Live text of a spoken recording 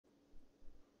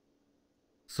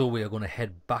So we are going to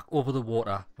head back over the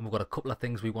water, and we've got a couple of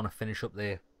things we want to finish up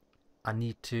there. I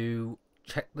need to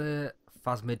check the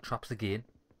phasmid traps again.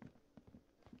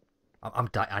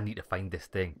 I need to find this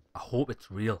thing. I hope it's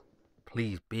real.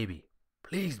 Please, baby.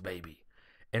 Please, baby.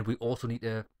 And we also need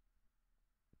to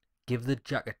give the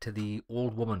jacket to the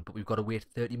old woman, but we've got to wait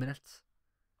 30 minutes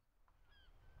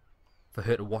for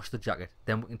her to wash the jacket.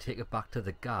 Then we can take it back to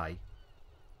the guy.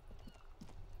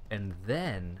 And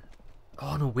then...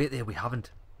 Oh no, wait there, we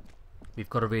haven't. We've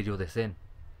got to radio this in.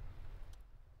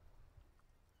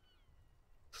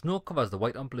 Snow covers the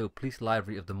white and blue police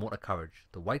livery of the motor carriage.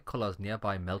 The white colours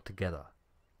nearby melt together.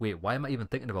 Wait, why am I even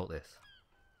thinking about this?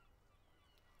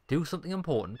 Do something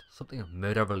important, something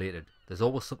murder related. There's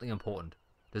always something important.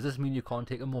 Does this mean you can't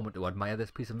take a moment to admire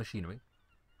this piece of machinery?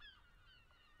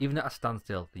 Even at a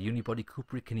standstill, the unibody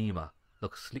Cupri Kinema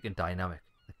looks sleek and dynamic.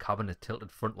 The cabin is tilted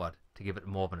frontward to give it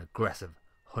more of an aggressive,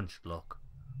 hunched look.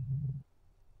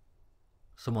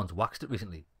 Someone's waxed it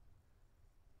recently.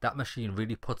 That machine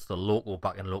really puts the loco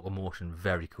back in locomotion.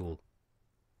 Very cool.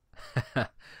 The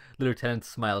lieutenant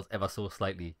smiles ever so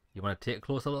slightly. You want to take a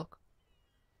closer look?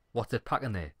 What's it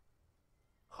packing there?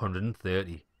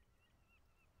 130.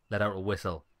 Let out a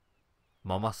whistle.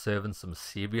 Mama's serving some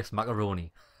serious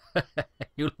macaroni.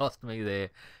 You lost me there.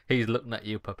 He's looking at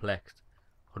you perplexed.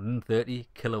 130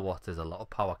 kilowatts is a lot of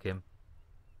power, Kim.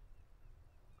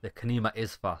 The Kinema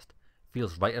is fast.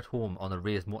 Feels right at home on the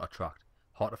raised motor track.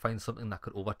 Hard to find something that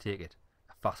could overtake it.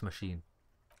 A fast machine.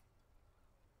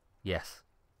 Yes.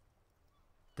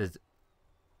 There's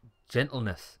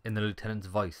gentleness in the lieutenant's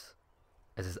voice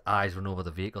as his eyes run over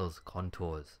the vehicle's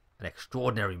contours. An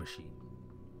extraordinary machine.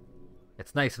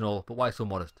 It's nice and all, but why so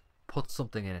modest? Put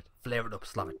something in it, flare it up,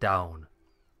 slam it down.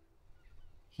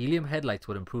 Helium headlights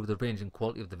would improve the range and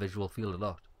quality of the visual field a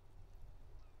lot.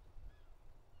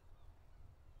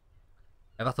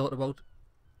 Ever thought about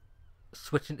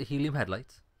switching to helium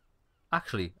headlights?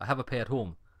 Actually, I have a pair at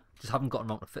home, just haven't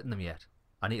gotten around to fitting them yet.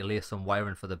 I need to lay some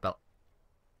wiring for the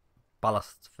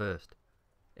ballasts first.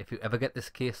 If you ever get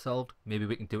this case solved, maybe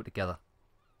we can do it together.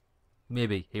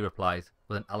 Maybe, he replies,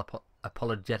 with an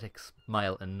apologetic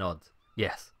smile and nods.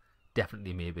 Yes,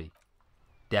 definitely maybe.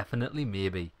 Definitely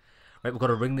maybe. Right, we've got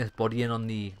to ring this body in on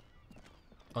the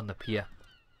pier.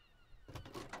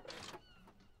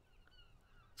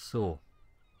 So,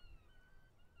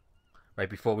 right,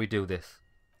 before we do this,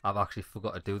 I've actually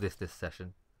forgot to do this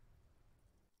session.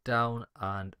 Down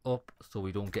and up so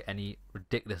we don't get any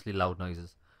ridiculously loud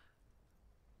noises.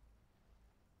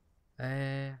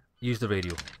 Use the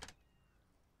radio.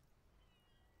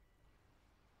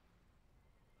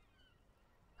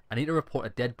 I need to report a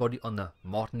dead body on the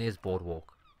Martinez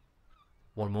boardwalk.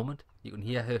 One moment, you can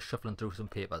hear her shuffling through some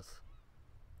papers.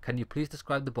 Can you please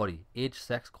describe the body? Age,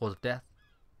 sex, cause of death?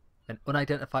 An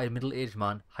unidentified middle-aged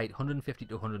man, height 150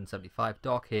 to 175,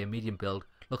 dark hair, medium build,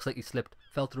 looks like he slipped,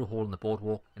 fell through a hole in the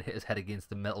boardwalk and hit his head against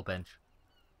the metal bench.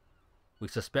 We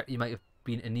suspect he might have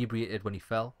been inebriated when he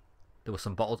fell. There were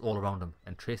some bottles all around him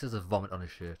and traces of vomit on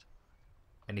his shirt.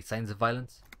 Any signs of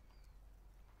violence?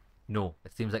 No,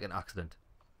 it seems like an accident.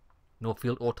 No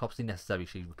field autopsy necessary,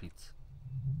 she repeats.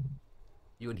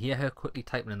 You can hear her quickly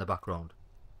typing in the background.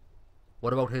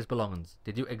 What about his belongings?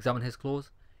 Did you examine his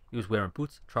clothes? He was wearing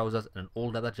boots, trousers, and an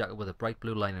old leather jacket with a bright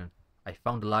blue lining. I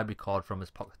found a library card from his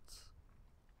pockets.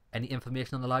 Any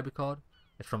information on the library card?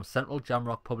 It's from Central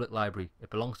Jamrock Public Library. It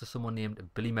belongs to someone named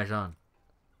Billy Mejan.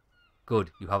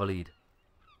 Good, you have a lead.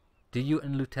 Do you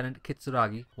and Lieutenant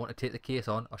Kitsuragi want to take the case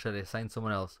on, or should I assign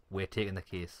someone else? We're taking the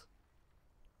case.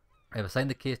 I have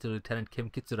assigned the case to Lieutenant Kim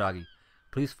Kitsuragi.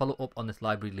 Please follow up on this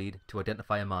library lead to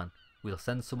identify a man. We'll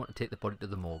send someone to take the body to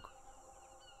the morgue.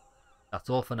 That's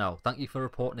all for now. Thank you for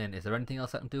reporting in. Is there anything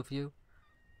else I can do for you?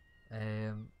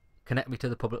 Connect me to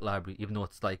the public library, even though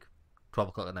it's like 12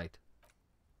 o'clock at night.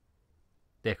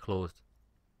 They're closed.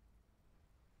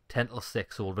 10 till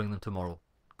 6, so we'll ring them tomorrow.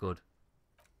 Good.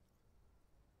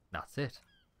 That's it.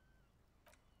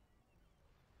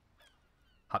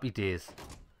 Happy days.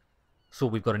 So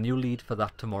we've got a new lead for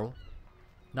that tomorrow.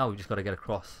 Now we've just got to get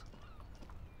across.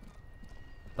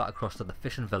 Back across to the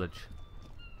fishing village.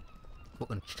 We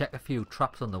can check a few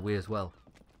traps on the way as well.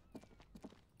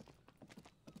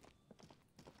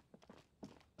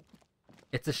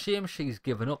 It's a shame she's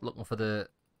given up looking for the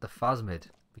phasmid,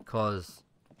 because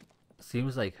it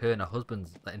seems like her and her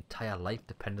husband's entire life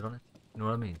depended on it. You know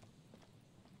what I mean?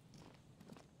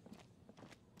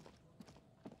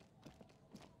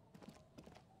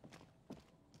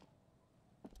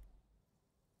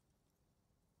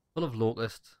 Full of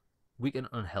locusts, weak and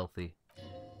unhealthy.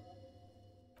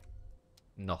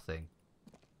 Nothing.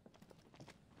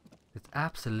 It's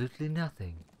absolutely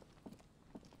nothing.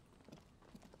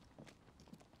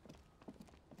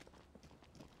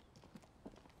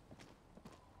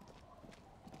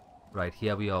 Right,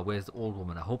 here we are. Where's the old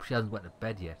woman? I hope she hasn't went to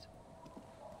bed yet.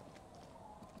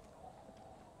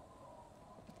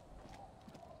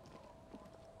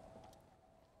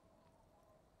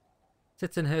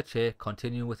 Sits in her chair,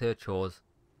 continuing with her chores.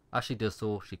 As she does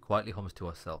so, she quietly hums to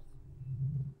herself.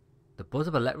 The buzz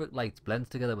of electric lights blends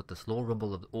together with the slow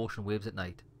rumble of the ocean waves at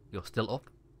night. You're still up?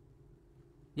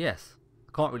 Yes.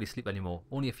 I can't really sleep anymore.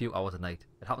 Only a few hours a night.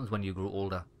 It happens when you grow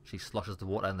older. She sloshes the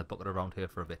water in the bucket around her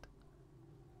for a bit.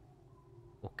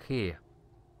 Okay.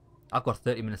 I've got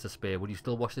 30 minutes to spare. Would you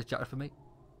still wash this jacket for me?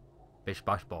 Bish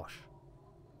bash bosh.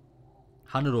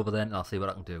 Hand it over then and I'll see what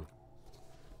I can do.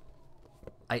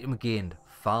 Item gained.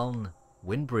 Faln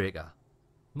windbreaker.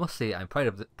 Must say I'm proud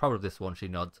of this one, she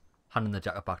nods, handing the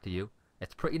jacket back to you.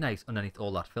 It's pretty nice underneath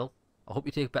all that filth. I hope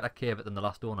you take better care of it than the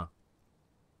last owner.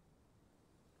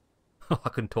 I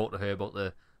can talk to her about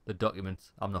the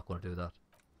documents. I'm not going to do that.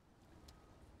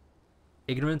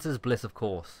 Ignorance is bliss, of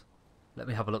course. Let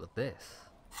me have a look at this.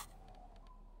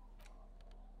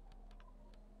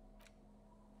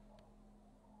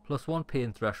 +1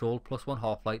 pain threshold, +1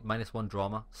 half-light, -1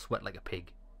 drama, sweat like a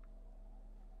pig.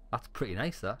 That's pretty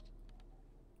nice, that.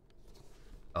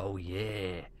 Oh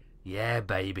yeah. Yeah,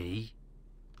 baby.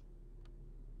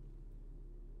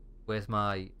 Where's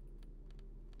my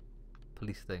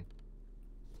police thing?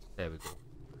 There we go.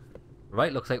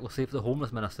 Right, looks like we'll see if the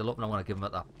homeless men are still up, and I want to give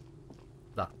them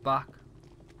that back.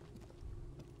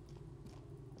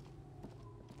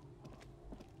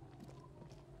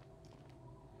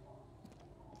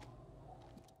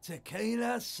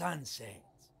 Tequila sunset.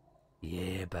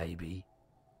 Yeah, baby.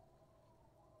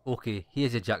 Okay,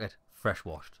 here's your jacket, fresh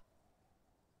washed.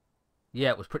 Yeah,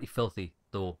 it was pretty filthy,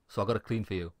 though, so I got it clean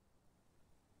for you.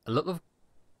 A look of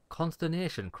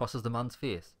consternation crosses the man's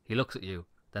face. He looks at you,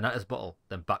 then at his bottle,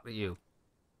 then back at you.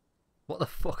 What the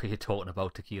fuck are you talking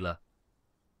about, Tequila?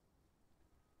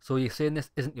 So you're saying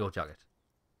this isn't your jacket?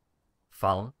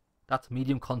 Fallon, that's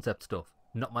medium concept stuff,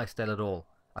 not my style at all.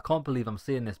 I can't believe I'm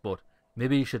saying this, but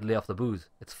maybe you should lay off the booze.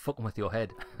 It's fucking with your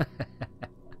head.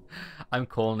 I'm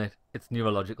calling it. It's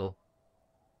neurological.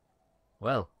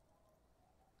 Well,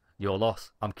 your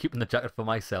loss. I'm keeping the jacket for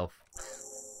myself.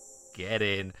 Get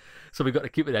in. So we got to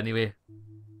keep it anyway.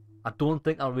 I don't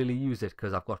think I'll really use it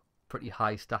because I've got pretty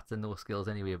high stats in those skills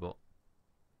anyway, but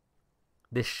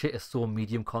this shit is so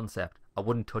medium concept. I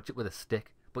wouldn't touch it with a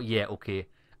stick. But yeah, okay.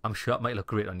 I'm sure it might look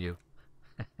great on you.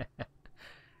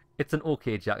 It's an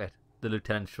okay jacket. The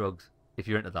lieutenant shrugs. If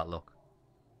you're into that look.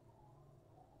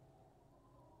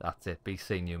 That's it. Be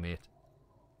seeing you, mate.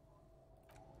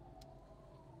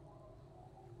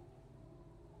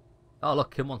 Oh,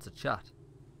 look. Kim wants to chat.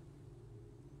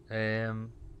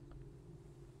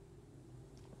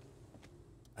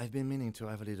 I've been meaning to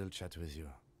have a little chat with you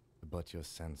about your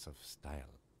sense of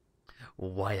style.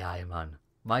 Why, aye, man.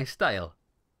 My style?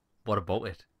 What about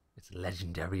it? It's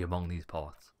legendary among these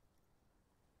parts.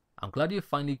 I'm glad you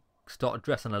finally started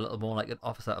dressing a little more like an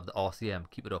officer of the RCM.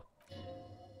 Keep it up.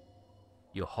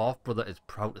 Your half-brother is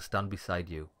proud to stand beside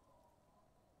you.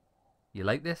 You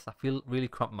like this? I feel really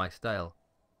cramped in my style.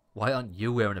 Why aren't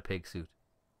you wearing a pig suit?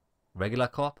 Regular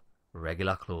cop,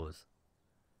 regular clothes.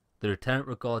 The lieutenant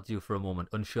regards you for a moment,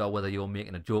 unsure whether you're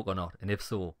making a joke or not, and if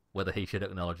so, whether he should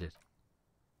acknowledge it.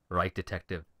 Right,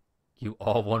 detective. You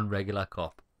are one regular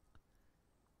cop.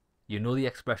 You know the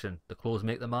expression, the clothes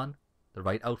make the man? The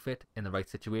right outfit in the right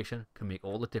situation can make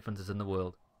all the differences in the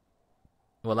world.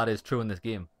 Well, that is true in this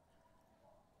game.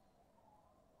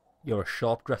 You're a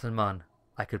sharp-dressing man.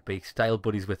 I could be style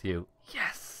buddies with you.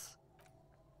 Yes!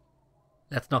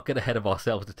 Let's not get ahead of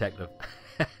ourselves, detective.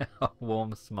 A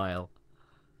warm smile.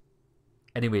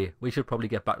 Anyway, we should probably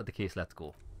get back to the case. Let's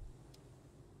go.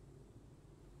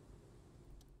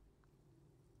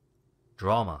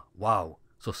 Drama. Wow.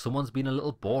 So someone's been a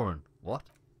little boring. What?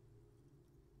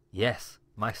 Yes,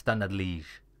 my standard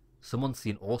liege. Someone's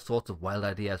seen all sorts of wild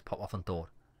ideas pop off and thought,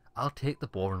 I'll take the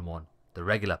boring one. The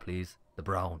regular, please. The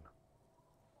brown.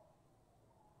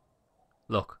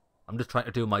 Look, I'm just trying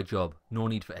to do my job. No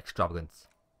need for extravagance.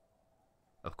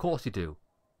 Of course you do.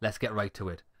 Let's get right to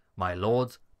it. My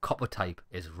lord's copper type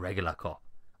is regular cop.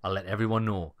 I'll let everyone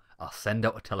know. I'll send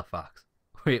out a telefax.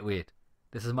 Wait.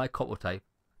 This is my copper type.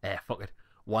 Fuck it.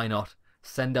 Why not?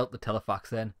 Send out the telefax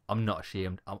then. I'm not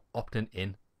ashamed. I'm opting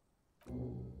in.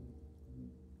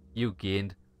 You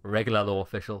gained. Regular law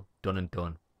official. Done and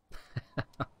done.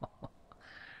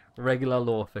 Regular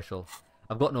law official.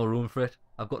 I've got no room for it.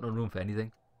 I've got no room for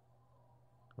anything.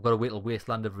 I've got to wait till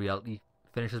Wasteland of Reality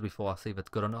finishes before I see if it's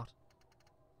good or not.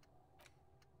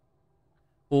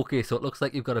 Okay, so it looks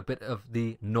like you've got a bit of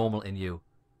the normal in you.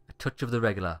 A touch of the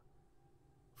regular.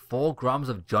 4 grams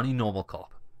of Johnny Normal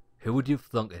Cop. Who would you have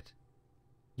thunk it?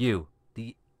 You,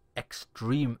 the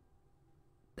extremist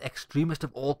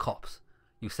of all cops.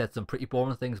 You said some pretty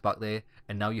boring things back there,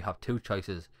 and now you have two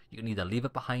choices. You can either leave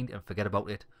it behind and forget about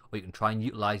it, or you can try and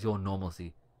utilize your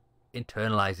normalcy.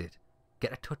 Internalize it.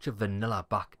 Get a touch of vanilla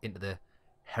back into the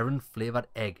heron-flavoured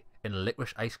egg and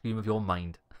licorice ice cream of your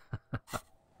mind.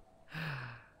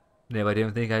 No, I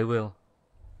don't think I will.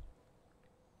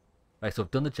 Right, so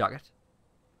I've done the jacket.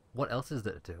 What else is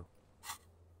there to do?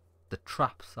 The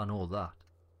traps and all that.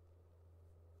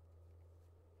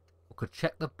 We could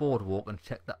check the boardwalk and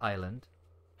check the island.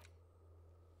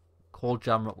 Call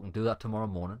Jammer up, we can do that tomorrow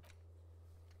morning.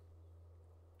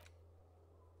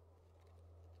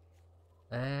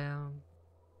 Could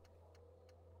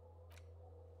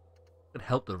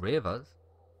help the ravers.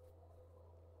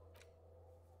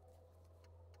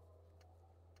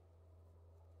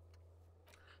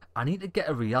 I need to get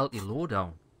a reality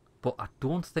lowdown, but I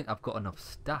don't think I've got enough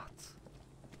stats.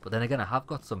 But then again, I have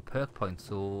got some perk points,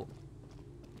 so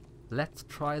let's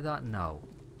try that now.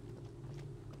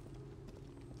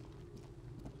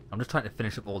 I'm just trying to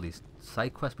finish up all these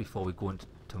side quests before we go into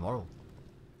tomorrow.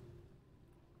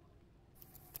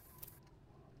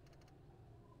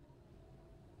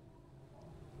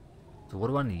 So what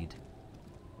do I need?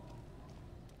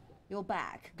 You're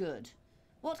back. Good.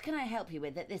 What can I help you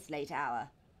with at this late hour?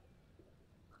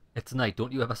 It's night.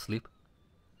 Don't you ever sleep?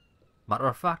 Matter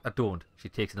of fact, I don't. She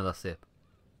takes another sip.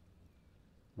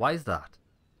 Why is that?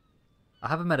 I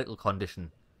have a medical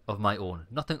condition of my own.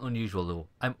 Nothing unusual though.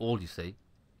 I'm old, you see.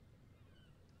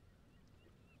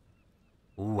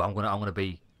 Ooh, I'm gonna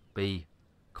be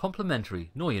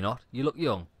complimentary. No, you're not. You look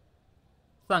young.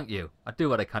 Thank you. I do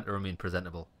what I can to remain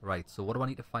presentable. Right, so what do I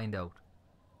need to find out?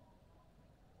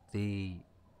 The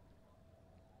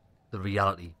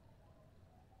reality.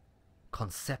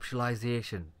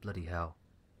 Conceptualization. Bloody hell.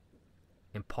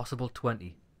 Impossible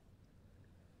 20.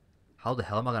 How the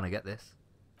hell am I gonna get this?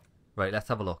 Right, let's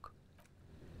have a look.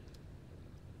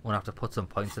 I'm gonna have to put some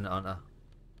points in it, aren't I?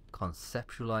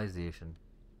 Conceptualization.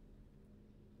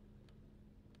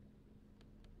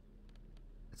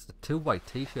 It's the two white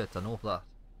t-shirts, I know that.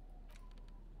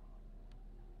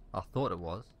 I thought it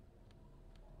was.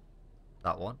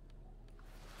 That one.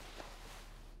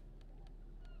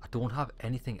 I don't have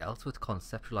anything else with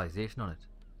conceptualization on it.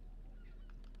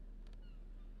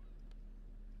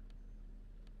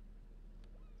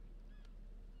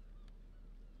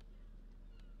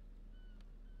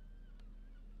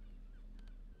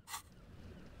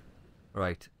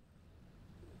 Right.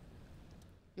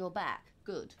 You're back.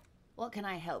 Good. What can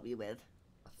I help you with?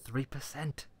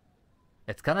 3%.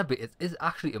 It's gonna be. It is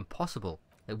actually impossible.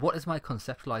 Like, what is my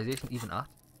conceptualization even at?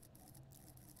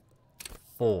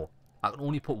 4. I can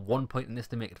only put 1 point in this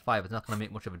to make it 5. It's not gonna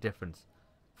make much of a difference.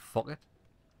 Fuck it.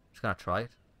 Just gonna try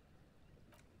it.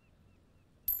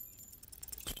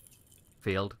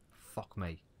 Failed. Fuck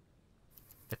me.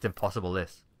 It's impossible,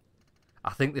 this.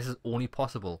 I think this is only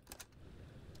possible.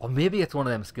 Or maybe it's one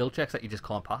of them skill checks that you just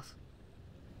can't pass.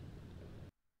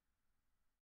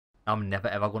 I'm never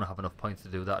ever going to have enough points to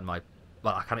do that in my...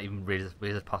 Well, I can't even raise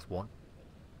it past 1.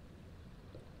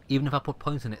 Even if I put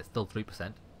points in it, it's still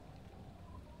 3%.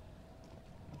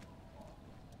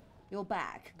 You're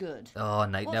back. Good. Oh,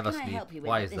 night What never can I sleep. help you with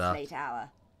Why at is this that? late hour?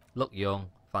 Look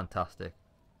young. Fantastic.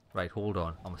 Right, hold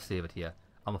on. I'm going to save it here.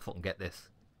 I'm going to fucking get this.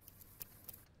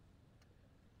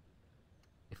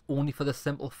 If only for the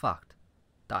simple fact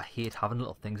that I hate having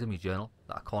little things in my journal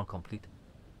that I can't complete.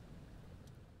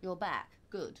 You're back.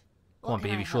 Good. Come on,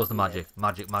 baby. Show us the magic.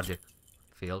 Magic.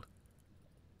 Failed.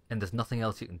 And there's nothing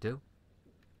else you can do.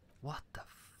 What the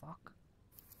fuck?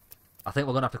 I think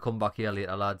we're going to have to come back here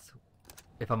later, lads.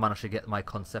 If I manage to get my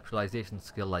conceptualization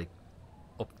skill, like,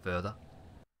 up further.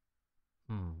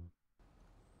 I'm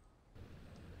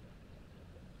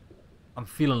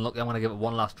feeling lucky. I'm going to give it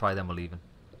one last try, then we're leaving.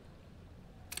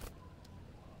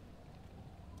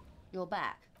 You're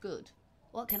back. Good.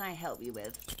 What can I help you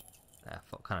with? Yeah,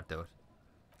 fuck, can't do it.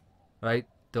 Right,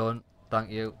 done. Thank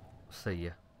you. See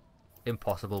ya.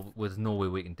 Impossible. There's no way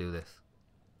we can do this.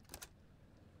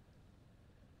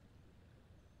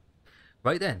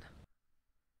 Right then.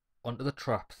 Onto the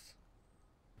traps.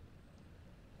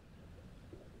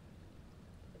 If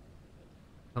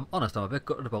I'm honest, I'm a bit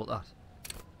gutted about that.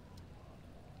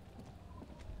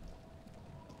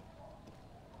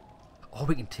 Or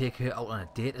we can take her out on a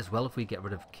date as well if we get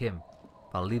rid of Kim.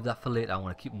 But I'll leave that for later. I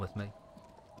want to keep him with me.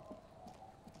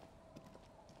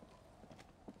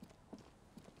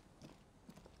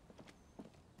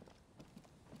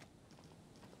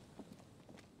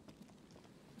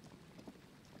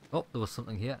 Oh, there was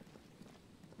something here.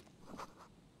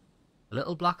 A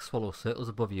little black swallow circles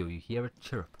above you. You hear it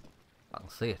chirp. I can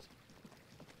can't see it.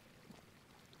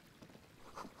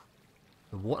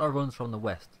 The water runs from the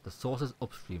west. The source is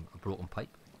upstream, a broken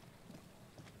pipe.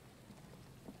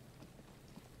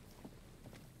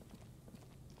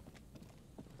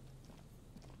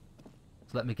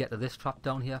 So let me get to this trap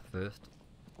down here first.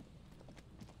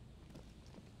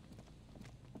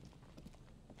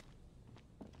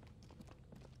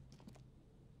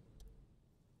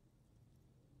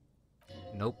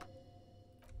 Nope.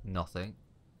 Nothing.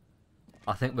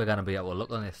 I think we're going to be able to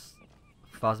look on this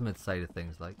phasmid side of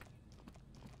things, like.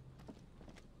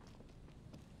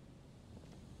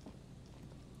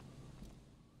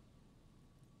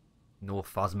 No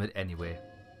phasmid anyway.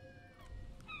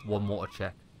 One more to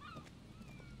check.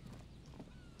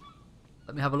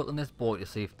 Let me have a look on this board to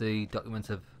see if the documents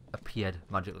have appeared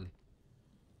magically.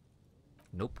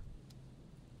 Nope.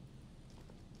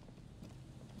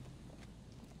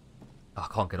 Oh,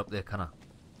 I can't get up there, can I?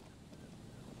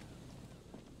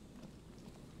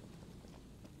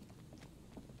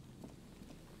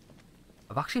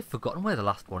 I've actually forgotten where the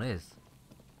last one is.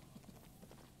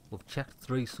 We've checked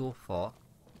 3 so far.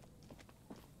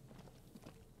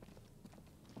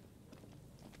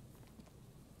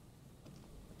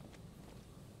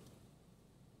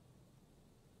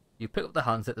 You pick up the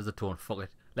handset as a tone. Fuck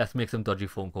it. Let's make some dodgy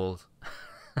phone calls.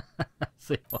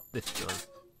 See what this does.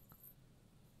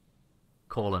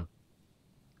 Calling.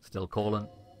 Still calling.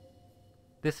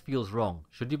 This feels wrong.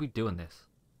 Should you be doing this?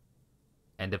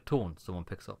 End of tone. Someone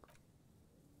picks up.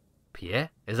 Pierre?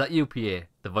 Is that you, Pierre?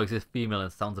 The voice is female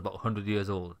and sounds about 100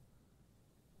 years old.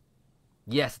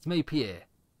 Yes, it's me, Pierre.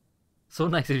 So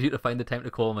nice of you to find the time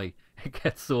to call me. It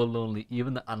gets so lonely.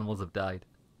 Even the animals have died.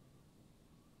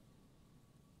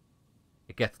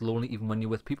 It gets lonely even when you're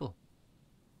with people.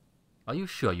 Are you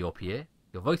sure you're Pierre?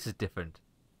 Your voice is different.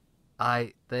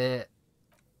 Her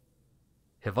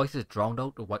voice is drowned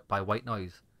out by white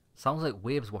noise. Sounds like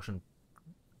waves washing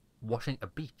a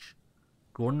beach.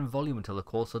 Growing in volume until the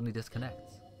call suddenly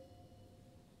disconnects.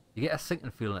 You get a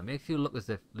sinking feeling. It makes you look as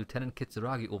if Lieutenant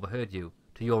Kitsuragi overheard you.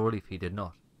 To your relief, he did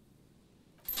not.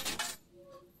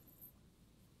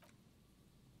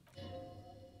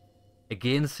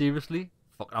 Again, seriously?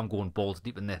 Fuck, I'm going balls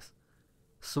deep in this.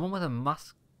 Someone with a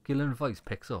masculine voice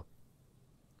picks up.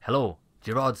 Hello,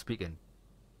 Gerard speaking.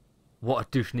 What a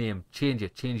douche name. Change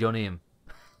it. Change your name.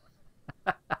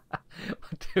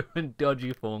 We're doing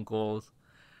dodgy phone calls.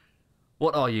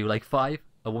 What are you, like 5?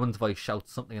 A woman's voice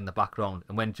shouts something in the background,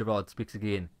 and when Gerard speaks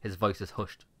again, his voice is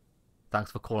hushed. Thanks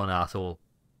for calling, asshole.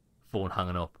 Phone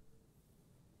hanging up.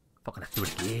 Fucking have to do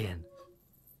it again.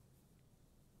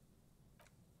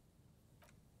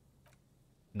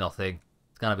 Nothing.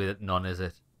 It's gonna be none, is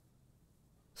it?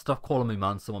 Stop calling me,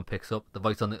 man. Someone picks up. The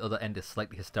voice on the other end is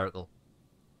slightly hysterical.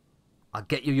 I'll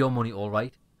get you your money,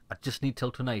 alright? I just need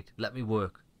till tonight. Let me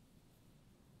work.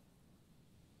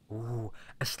 Ooh,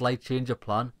 a slight change of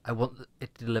plan. I want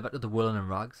it delivered to the whirling in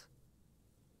rags.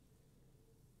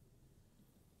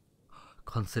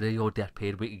 Consider your debt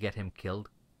paid. We could get him killed.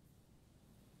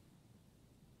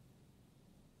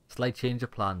 Slight change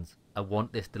of plans. I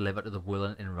want this delivered to the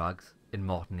whirling in rags in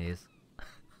Martinez.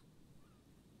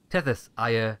 Tethys,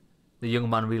 the young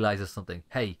man realizes something.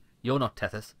 Hey, you're not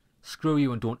Tethys. Screw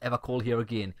you and don't ever call here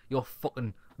again. You're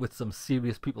fucking with some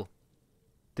serious people.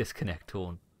 Disconnect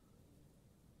tone.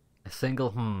 A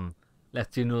single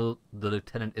lets you know the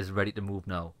lieutenant is ready to move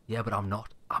now. Yeah, but I'm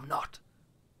not. I'm not.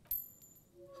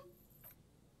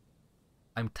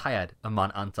 I'm tired, a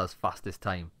man answers fast this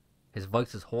time. His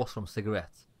voice is hoarse from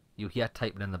cigarettes. You hear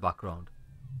typing in the background.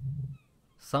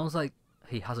 Sounds like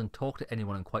he hasn't talked to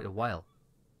anyone in quite a while.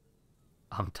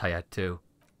 I'm tired too.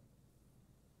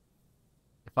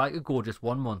 If I could go just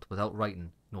 1 month without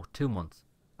writing, no 2 months,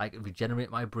 I could regenerate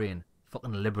my brain.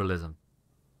 Fucking liberalism.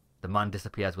 The man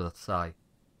disappears with a sigh.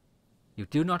 You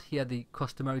do not hear the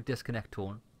customary disconnect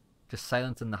tone, just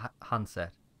silence in the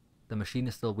handset. The machine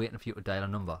is still waiting for you to dial a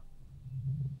number.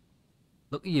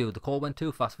 Look at you, the call went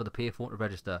too fast for the payphone to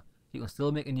register. You can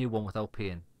still make a new one without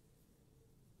paying.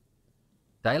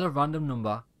 Dial a random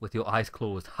number with your eyes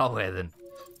closed. How then?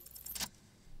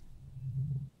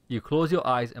 You close your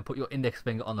eyes and put your index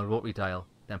finger on the rotary dial,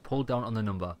 then pull down on the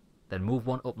number, then move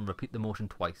one up and repeat the motion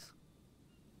twice.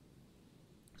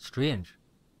 Strange.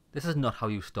 This is not how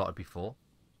you started before.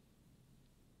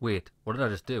 Wait, what did I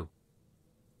just do?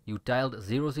 You dialed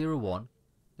 001.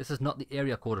 This is not the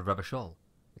area code of Revachol.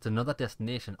 It's another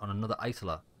destination on another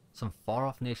isola, some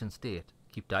far-off nation state.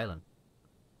 Keep dialing.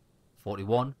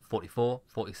 41, 44,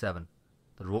 47.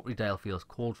 The rotary dial feels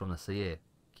cold from the CA.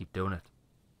 Keep doing it.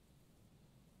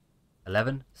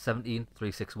 11, 17,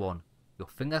 361. Your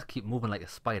fingers keep moving like a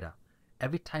spider.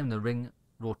 Every time the ring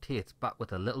rotates back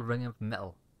with a little ring of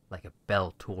metal, like a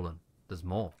bell tolling. There's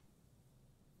more.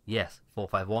 Yes,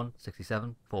 451,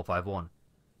 67, 451.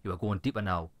 You are going deeper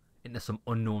now, into some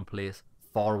unknown place,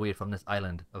 far away from this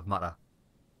island of matter,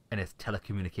 and its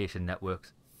telecommunication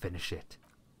networks. Finish it.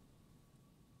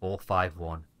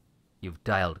 451. You've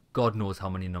dialed God knows how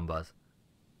many numbers.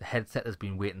 The headset has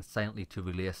been waiting silently to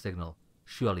relay a signal.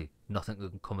 Surely nothing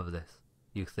can come of this,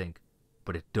 you think,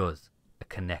 but it does. A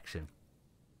connection.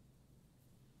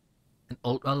 An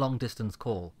ultra long distance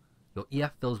call. Your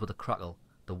ear fills with a crackle,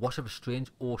 the wash of a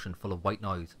strange ocean full of white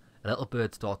noise. A little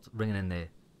bird starts ringing in there.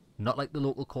 Not like the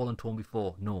local calling tone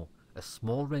before, no. A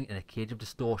small ring in a cage of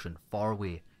distortion far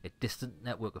away, a distant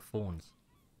network of phones.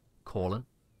 Calling?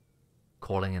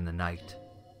 Calling in the night.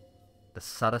 The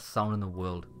saddest sound in the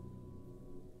world.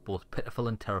 Both pitiful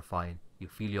and terrifying, you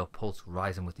feel your pulse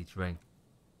rising with each ring.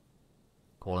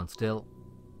 Calling still.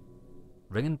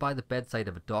 Ringing by the bedside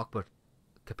of a dark but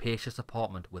capacious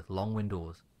apartment with long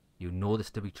windows, you know this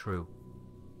to be true.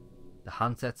 The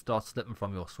handset starts slipping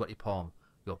from your sweaty palm,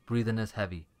 your breathing is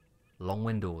heavy. Long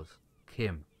windows.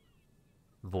 Kim.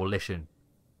 Volition.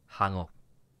 Hang up.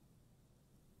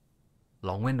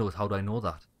 Long windows, how do I know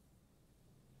that?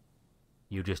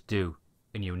 You just do,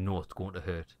 and you know it's going to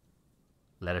hurt.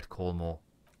 Let it call more.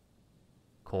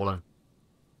 Calling.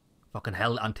 Fucking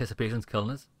hell, anticipation's killing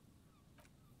us.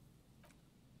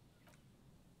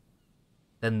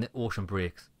 Then the ocean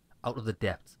breaks. Out of the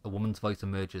depths, a woman's voice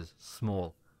emerges,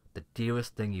 small, the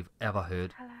dearest thing you've ever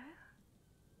heard. Hello?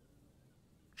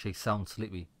 She sounds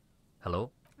sleepy.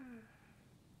 Hello?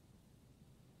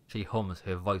 She hums,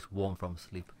 her voice warm from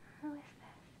sleep. Who is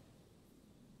this?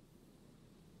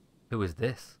 Who is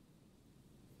this?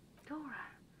 Dora.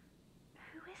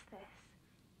 Who is this?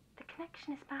 The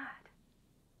connection is bad.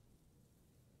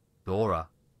 Dora.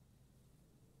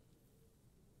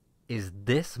 Is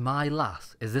this my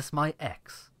lass? Is this my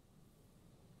ex?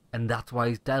 And that's why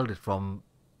he's dialed it from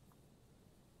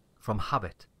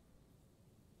habit.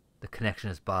 The connection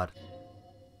is bad.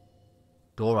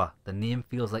 Dora, the name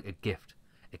feels like a gift.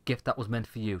 A gift that was meant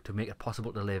for you to make it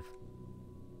possible to live.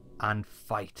 And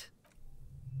fight.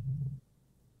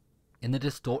 In the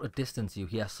distorted distance you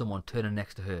hear someone turning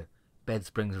next to her. Bed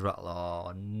springs rattle.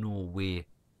 Oh, no way.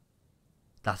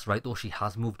 That's right though, she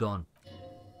has moved on.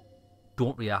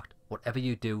 Don't react. Whatever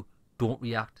you do, don't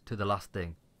react to the last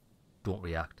thing. Don't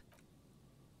react.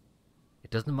 It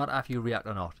doesn't matter if you react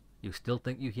or not. You still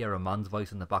think you hear a man's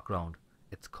voice in the background.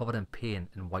 It's covered in pain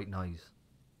and white noise.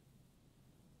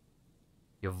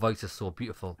 Your voice is so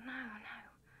beautiful. No.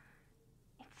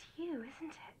 It's you,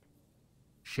 isn't it?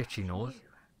 Shit, she It's knows. you.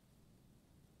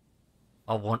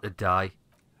 I want to die.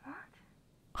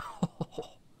 What?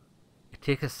 It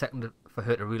takes a second for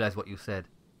her to realise what you said.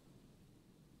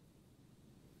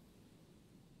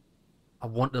 I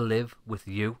want to live with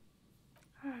you.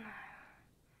 Oh no.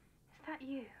 Is that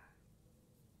you?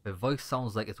 Her voice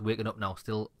sounds like it's waking up now,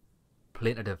 still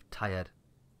plaintive, tired.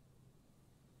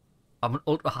 I'm an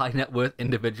ultra high net worth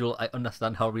individual. I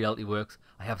understand how reality works.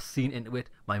 I have seen into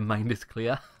it. My mind is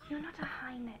clear. You're not a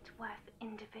high net worth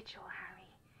individual, Harry.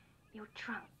 You're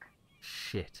drunk.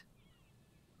 Shit.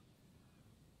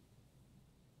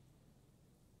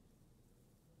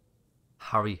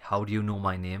 Harry, how do you know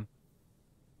my name?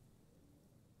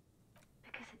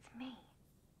 Because it's me.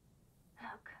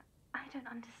 Look, I don't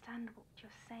understand what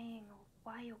you're saying or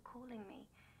why you're calling me.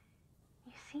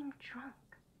 You seem drunk.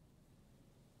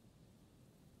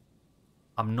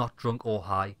 I'm not drunk or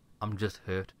high. I'm just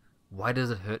hurt. Why does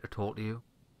it hurt to talk to you?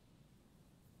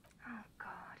 Oh,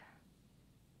 God.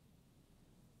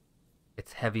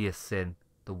 It's heavy as sin.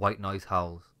 The white noise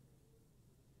howls.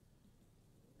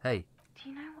 Hey, Do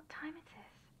you know what time it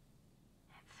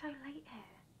is? It's so late here.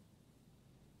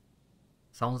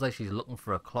 sounds like she's looking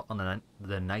for a clock on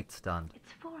the nightstand.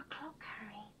 It's 4 o'clock,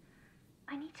 Harry.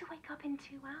 I need to wake up in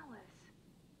 2 hours.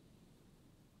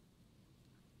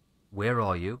 Where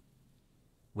are you?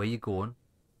 Where you going?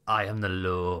 I am the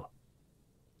law.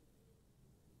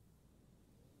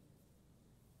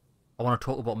 I want to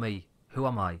talk about me. Who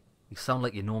am I? You sound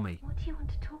like you know me. What do you want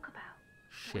to talk about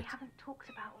that we Shit. haven't talked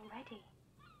about already?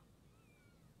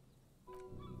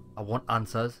 I want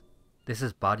answers. This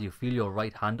is bad. You feel your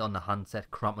right hand on the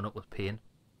handset cramping up with pain.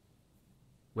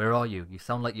 Where are you? You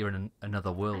sound like you're in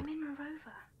another world. I'm in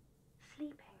Morova,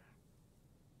 sleeping.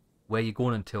 Where are you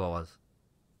going in 2 hours?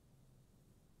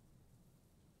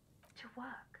 To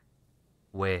work.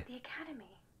 Where? The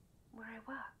academy, where I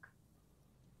work.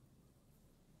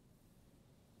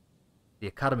 The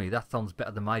academy. That sounds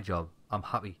better than my job. I'm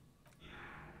happy.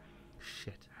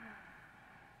 Shit.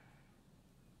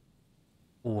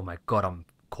 Oh my god, I'm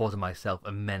causing myself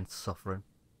immense suffering.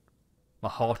 My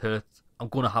heart hurts. I'm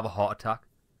going to have a heart attack.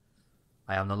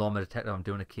 I am the lawman detective. I'm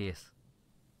doing a case.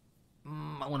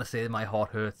 I want to say my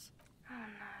heart hurts. Oh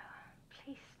no.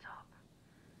 Please stop.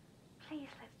 Please,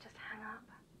 let's just hang up.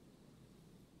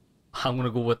 I'm going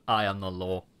to go with I am the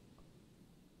law.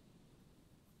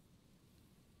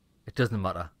 It doesn't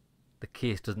matter. The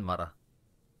case doesn't matter.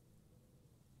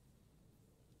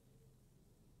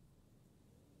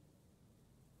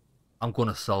 I'm going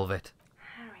to solve it.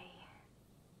 Harry.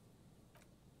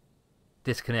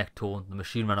 Disconnect tone. The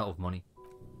machine ran out of money.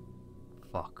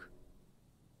 Fuck.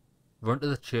 Run to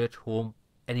the church, home,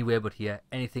 anywhere but here.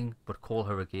 Anything but call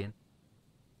her again.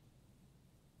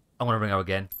 I'm going to ring her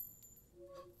again.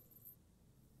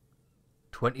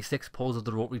 26 pulls of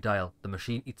the rotary dial. The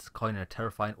machine eats the coin in a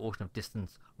terrifying ocean of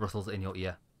distance rustles in your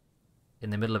ear.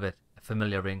 In the middle of it, a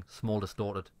familiar ring, small,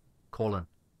 distorted. Calling.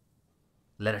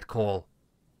 Let it call.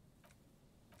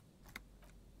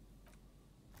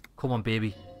 Come on,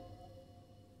 baby.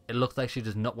 It looks like she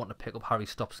does not want to pick up Harry.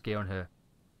 Stop scaring her.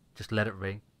 Just let it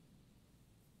ring.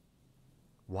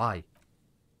 Why?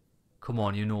 Come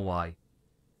on, you know why.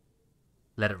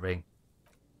 Let it ring.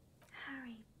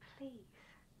 Harry, please.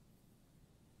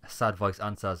 A sad voice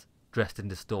answers, dressed in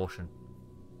distortion.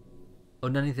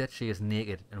 Underneath it, she is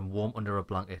naked and warm under a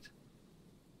blanket.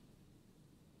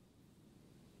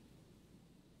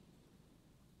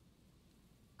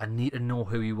 I need to know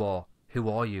who you are. Who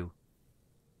are you?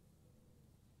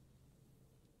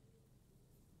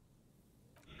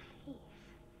 Please.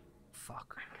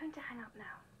 Fuck. I'm going to hang up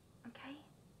now, okay?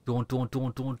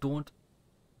 Don't.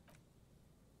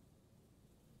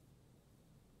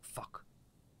 Fuck.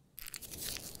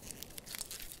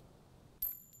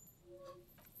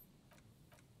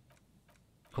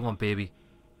 Come on, baby.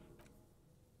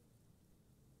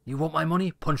 You want my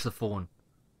money? Punch the phone.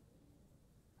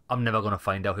 I'm never going to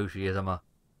find out who she is, am I?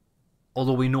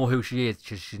 Although we know who she is,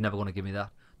 she's never going to give me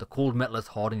that. The cold metal is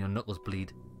hard and your knuckles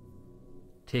bleed.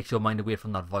 Takes your mind away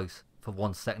from that voice, for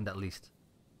 1 second at least.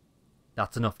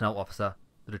 That's enough now, officer.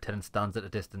 The lieutenant stands at a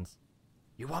distance.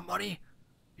 You want money?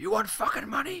 You want fucking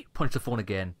money? Punch the phone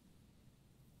again.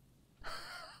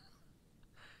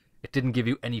 It didn't give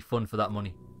you any fun for that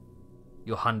money.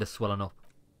 Your hand is swelling up.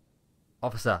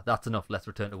 Officer, that's enough. Let's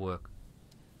return to work.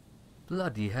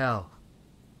 Bloody hell.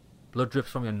 Blood drips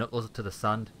from your knuckles to the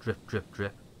sand. Drip, drip,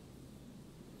 drip.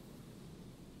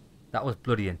 That was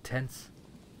bloody intense.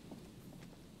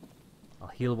 I'll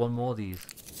heal one more of these.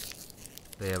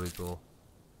 There we go.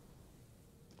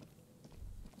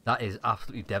 That is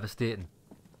absolutely devastating.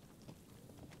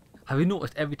 Have you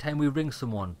noticed every time we ring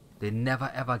someone, they never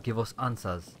ever give us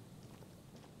answers?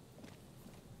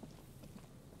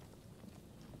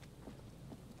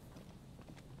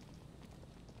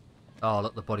 Oh,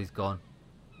 look, the body's gone.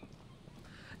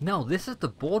 Now, this is the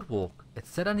boardwalk. It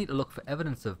said I need to look for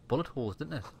evidence of bullet holes,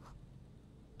 didn't it?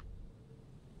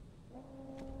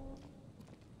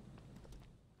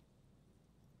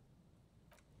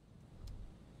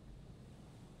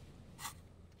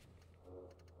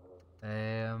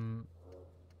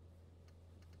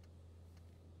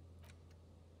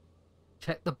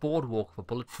 Check the boardwalk for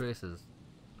bullet traces.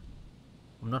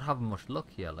 I'm not having much luck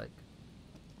here, like.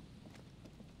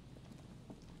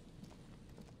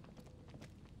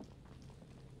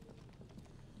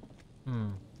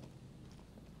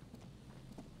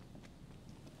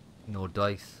 No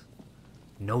dice.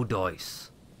 No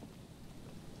dice.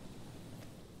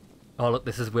 Oh look,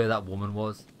 this is where that woman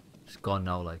was. She's gone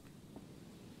now, like.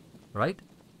 Right?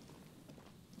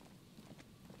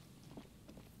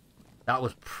 That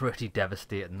was pretty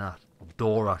devastating, that.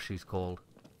 Dora, she's called.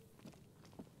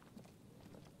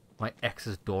 My ex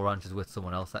is Dora and she's with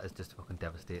someone else. That is just fucking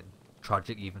devastating.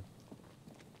 Tragic, even.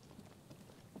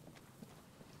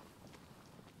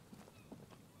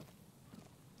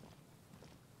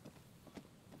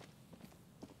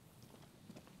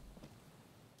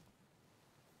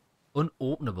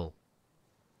 Unopenable.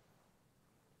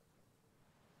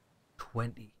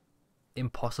 20.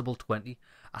 Impossible 20.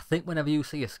 I think whenever you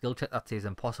see a skill check that says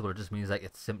impossible, it just means like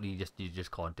it's simply you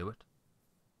just can't do it.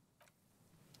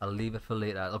 I'll leave it for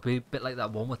later. It'll be a bit like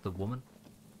that one with the woman.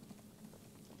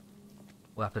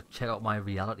 We'll have to check out my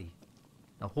reality.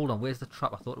 Now hold on, where's the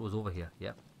trap? I thought it was over here.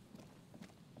 Yep.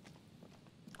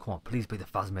 Come on, please be the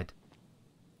phasmid.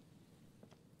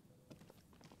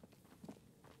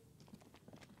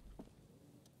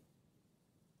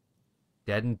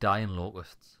 Dead and dying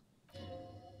locusts.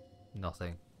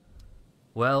 Nothing.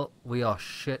 Well, we are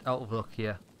shit out of luck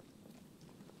here.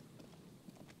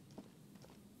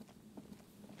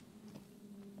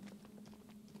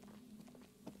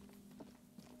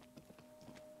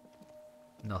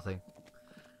 Nothing.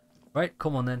 Right,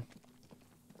 come on then.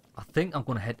 think I'm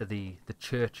going to head to the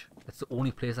church. It's the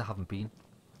only place I haven't been.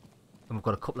 And we've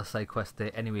got a couple of side quests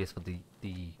there anyways for the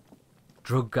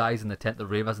drug guys in the tent, the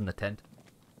ravers in the tent.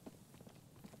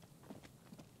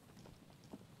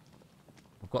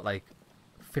 We've got like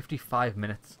 55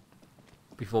 minutes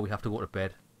before we have to go to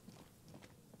bed.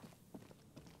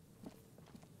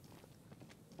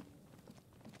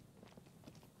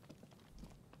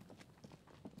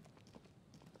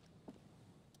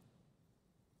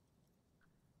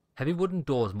 Heavy wooden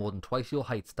doors more than twice your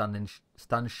height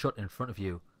stand shut in front of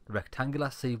you. The rectangular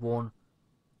sea-worn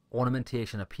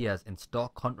ornamentation appears in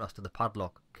stark contrast to the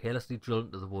padlock, carelessly drilled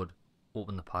into the wood.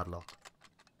 Open the padlock.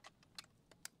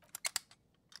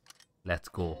 Let's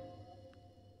go.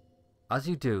 As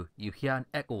you do, you hear an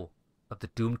echo of the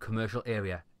doomed commercial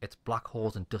area, its black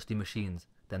holes and dusty machines,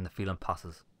 then the feeling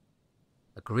passes.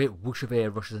 A great whoosh of air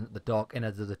rushes into the dark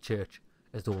innards of the church,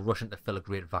 as though rushing to fill a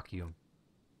great vacuum.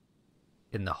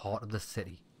 In the heart of the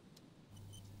city.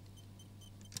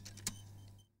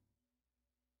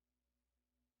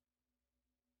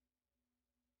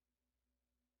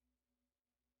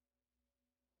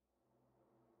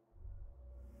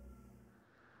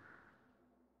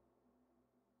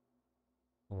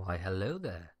 Why, hello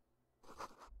there.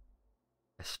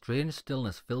 A strange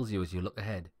stillness fills you as you look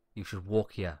ahead. You should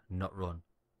walk here, not run.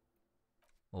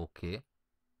 Okay.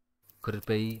 Could it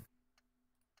be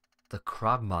the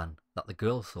crab man that the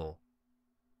girl saw?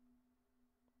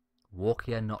 Walk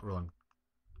here, not run.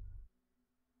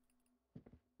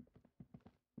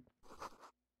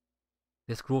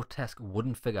 This grotesque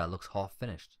wooden figure looks half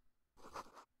finished.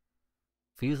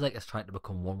 Feels like it's trying to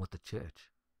become one with the church.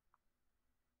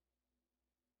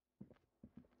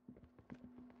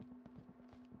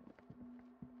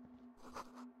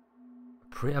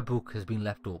 A prayer book has been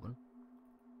left open.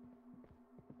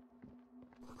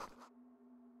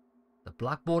 The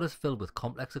blackboard is filled with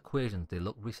complex equations. They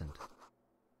look recent.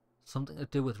 Something to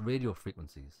do with radio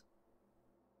frequencies.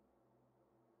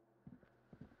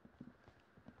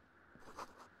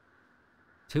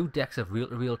 Two decks of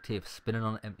reel-to-reel tape spinning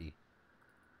on empty.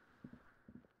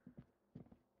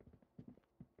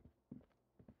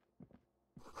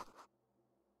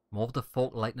 More of the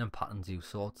fork lightning patterns you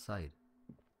saw outside.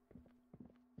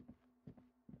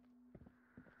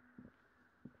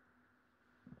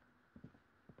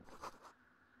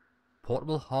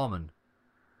 Portable Harmon.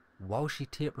 Wowshy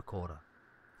tape recorder.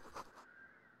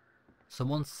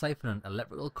 Someone's siphoning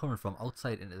electrical current from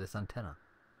outside into this antenna.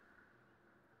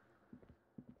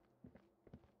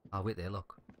 Ah, wait there,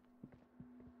 look.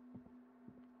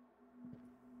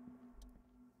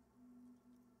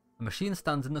 A machine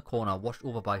stands in the corner, washed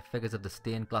over by figures of the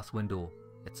stained glass window.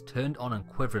 It's turned on and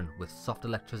quivering with soft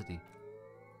electricity.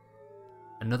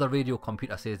 Another radio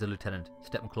computer, says the lieutenant,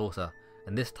 stepping closer,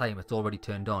 and this time it's already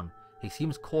turned on. He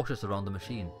seems cautious around the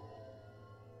machine.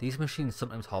 These machines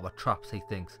sometimes harbour traps, he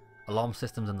thinks, alarm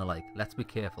systems and the like. Let's be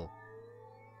careful.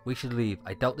 We should leave.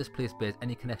 I doubt this place bears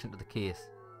any connection to the case.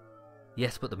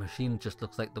 Yes, but the machine just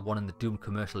looks like the one in the doomed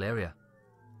commercial area.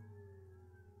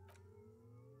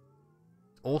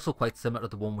 It's also quite similar to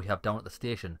the one we have down at the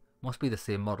station. Must be the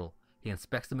same model. He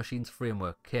inspects the machine's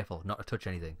framework, careful not to touch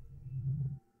anything.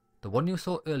 The one you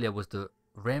saw earlier was the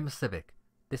REM Civic.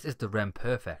 This is the REM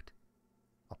Perfect.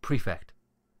 Or Prefect.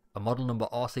 A model number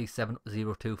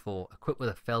RC7024, equipped with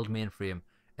a Feld mainframe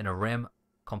and a REM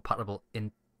compatible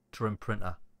interim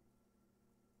printer.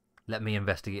 Let me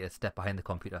investigate it. Step behind the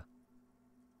computer.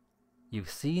 You've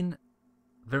seen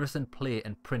Virescent play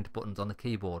and print buttons on the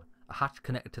keyboard. A hatch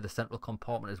connected to the central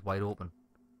compartment is wide open.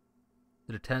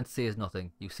 The lieutenant says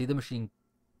nothing. You see the machine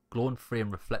glowing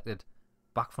frame reflected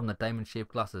back from the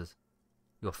diamond-shaped glasses.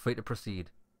 You are free to proceed.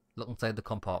 Look inside the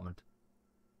compartment.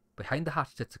 Behind the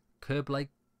hatch sits a curb-like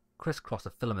crisscross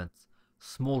of filaments,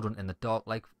 smouldering in the dark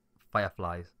like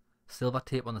fireflies. Silver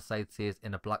tape on the side says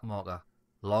in a black marker,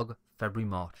 Log February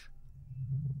March.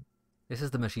 This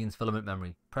is the machine's filament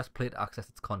memory. Press play to access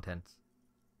its contents.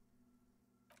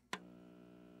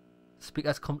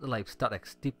 Speakers come to life. Static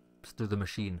steeps through the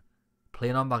machine.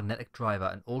 Playing on magnetic driver.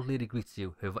 An old lady greets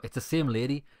you. It's the same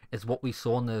lady as what we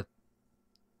saw in the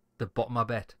bottom, I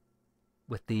bet,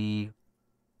 with the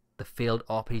failed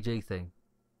RPG thing.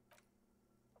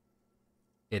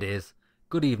 It is.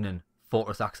 Good evening,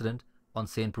 Fortress Accident on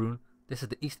St. Brune. This is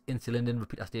the East Insulinden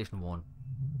Repeater Station 1.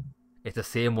 It's the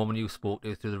same woman you spoke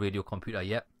to through the radio computer,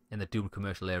 yep, in the doomed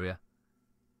commercial area.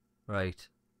 Right.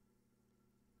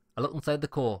 I looked inside the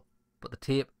core, but the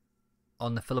tape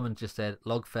on the filament just said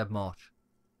Log Feb March.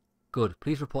 Good,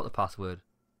 please report the password.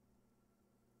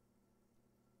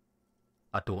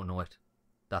 I don't know it.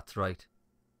 That's right.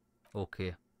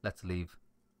 Okay, let's leave.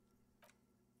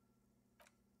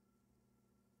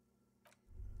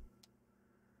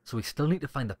 So we still need to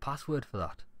find the password for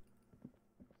that.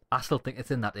 I still think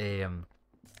it's in that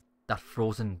that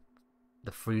frozen,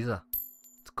 the freezer.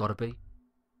 It's gotta be.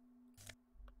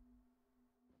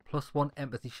 +1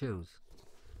 empathy shoes.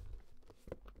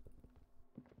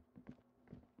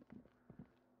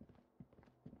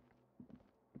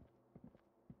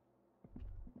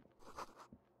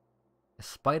 A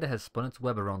spider has spun its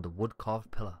web around the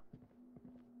wood-carved pillar.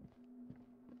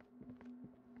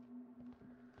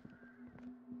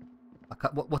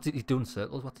 What's he doing?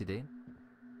 Circles? What's he doing?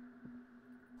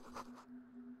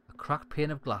 A cracked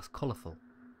pane of glass, colourful.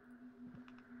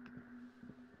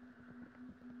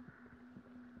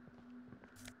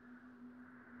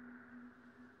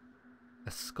 A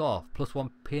scarf,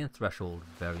 +1 pain threshold.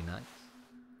 Very nice.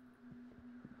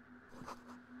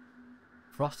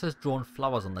 Frost has drawn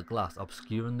flowers on the glass,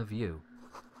 obscuring the view.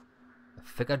 A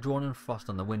figure drawn in frost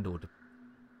on the window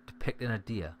depicting a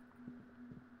deer.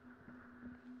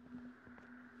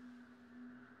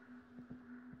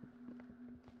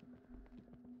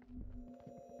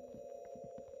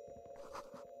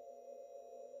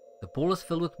 The bowl is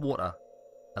filled with water.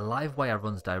 A live wire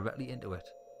runs directly into it.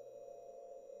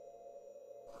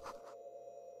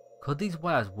 Could these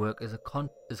wires work as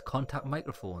contact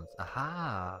microphones?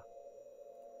 Aha!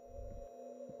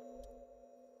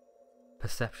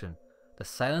 Perception. The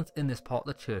silence in this part of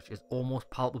the church is almost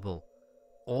palpable.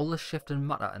 All the shifting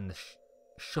matter and the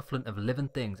shuffling of living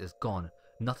things is gone.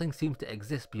 Nothing seems to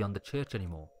exist beyond the church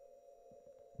anymore.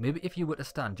 Maybe if you were to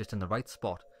stand just in the right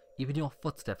spot, even your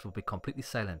footsteps would be completely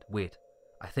silent. Wait,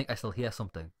 I think I still hear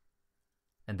something.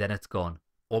 And then it's gone.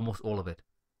 Almost all of it.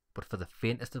 But for the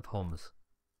faintest of hums.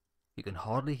 You can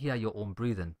hardly hear your own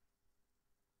breathing.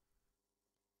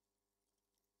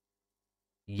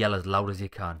 Yell as loud as you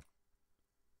can.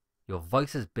 Your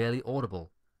voice is barely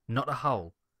audible. Not a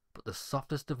howl, but the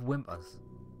softest of whimpers.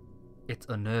 It's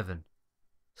unnerving.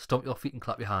 Stomp your feet and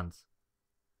clap your hands.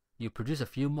 You produce a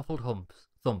few muffled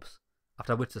thumps,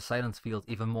 after which the silence feels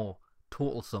even more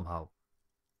total somehow.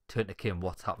 Turn to Kim,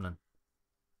 what's happening?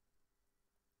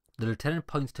 The lieutenant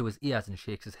points to his ears and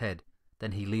shakes his head,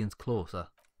 then he leans closer.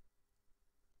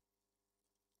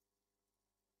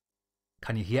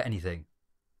 Can you hear anything?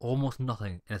 Almost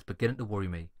nothing, and it's beginning to worry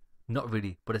me. Not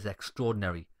really, but it's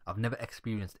extraordinary. I've never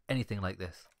experienced anything like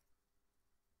this.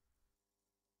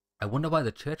 I wonder why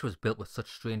the church was built with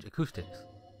such strange acoustics.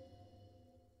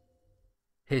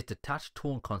 His detached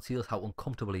tone conceals how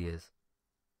uncomfortable he is.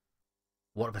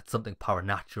 What if it's something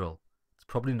paranatural? It's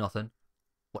probably nothing.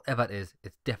 Whatever it is,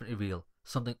 it's definitely real.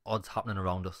 Something odd's happening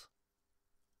around us.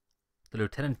 The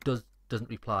lieutenant doesn't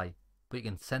reply, but you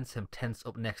can sense him tense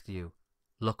up next to you.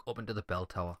 Look up into the bell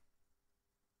tower.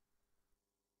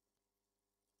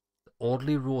 The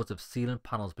orderly rows of ceiling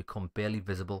panels become barely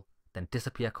visible, then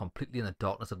disappear completely in the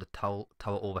darkness of the tower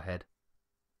overhead.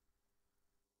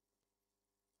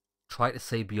 Try to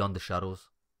see beyond the shadows.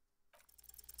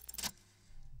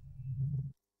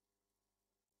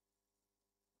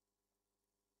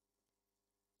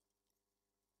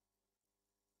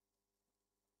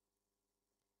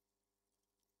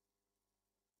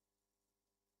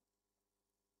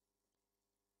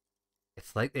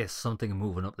 It's like there's something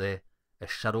moving up there. A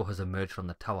shadow has emerged from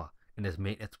the tower and is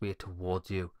making its way towards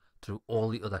you through all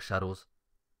the other shadows.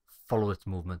 Follow its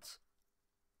movements.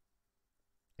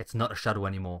 It's not a shadow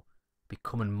anymore,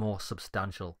 becoming more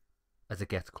substantial. As it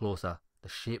gets closer, the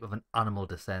shape of an animal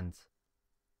descends.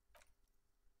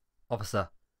 Officer,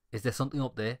 is there something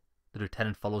up there? The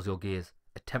lieutenant follows your gaze,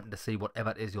 attempting to see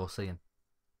whatever it is you're seeing.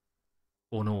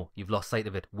 Oh no, you've lost sight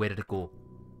of it. Where did it go?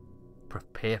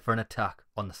 Prepare for an attack.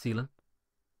 On the ceiling?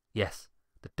 Yes,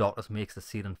 the darkness makes the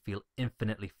ceiling feel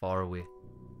infinitely far away.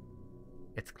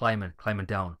 It's climbing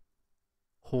down.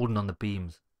 Holding on the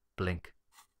beams. Blink.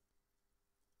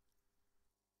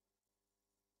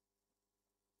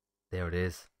 There it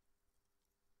is.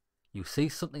 You see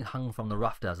something hanging from the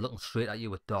rafters, looking straight at you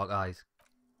with dark eyes.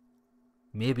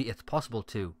 Maybe it's possible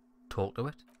to talk to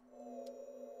it?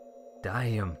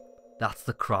 Damn, that's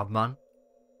the crab man.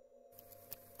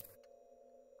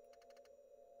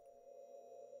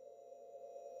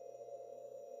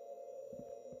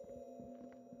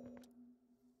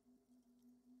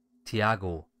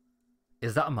 Tiago.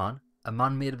 Is that a man? A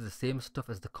man made of the same stuff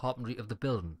as the carpentry of the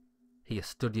building. He is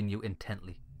studying you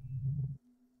intently.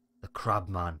 The crab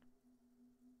man.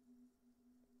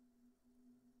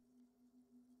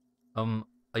 Are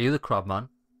you the crab man?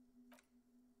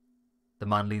 The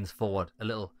man leans forward, a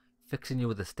little, fixing you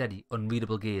with a steady,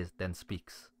 unreadable gaze, then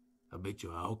speaks. I bet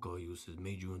your alcohol use has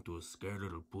made you into a scared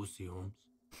little pussy, Holmes.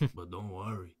 But don't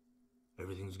worry.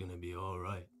 Everything's gonna be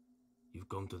alright. You've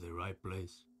come to the right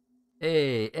place.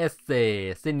 Hey,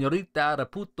 ese, señorita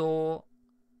Raputo.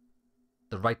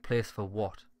 The right place for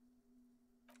what?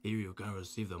 Here you can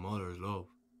receive the mother's love,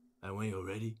 and when you're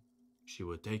ready, she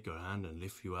will take your hand and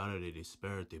lift you out of the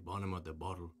despair at the bottom of the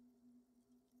bottle.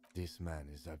 This man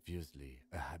is obviously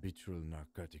a habitual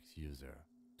narcotics user.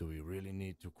 Do we really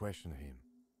need to question him?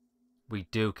 We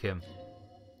do, Kim.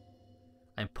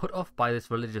 I'm put off by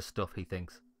this religious stuff, he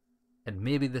thinks. And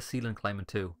maybe the ceiling climbing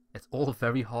too. It's all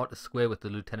very hard to square with the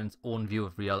lieutenant's own view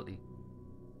of reality.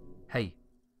 Hey,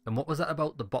 and what was that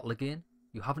about the bottle again?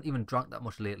 You haven't even drank that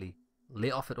much lately.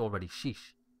 Lay off it already,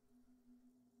 sheesh.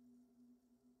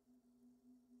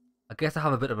 I guess I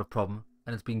have a bit of a problem,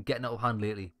 and it's been getting out of hand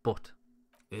lately, but...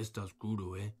 Estás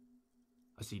crudo, eh?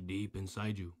 I see deep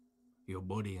inside you. Your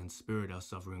body and spirit are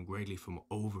suffering greatly from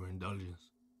overindulgence,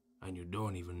 and you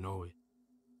don't even know it.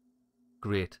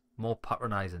 Great, more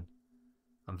patronizing.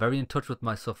 I'm very in touch with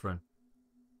my suffering.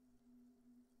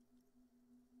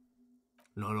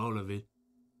 Not all of it.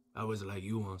 I was like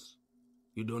you once.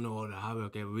 You don't know all the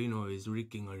havoc el vino is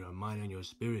wreaking on your mind and your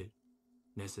spirit.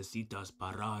 Necesitas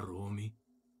parar, homie.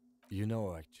 You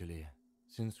know, actually,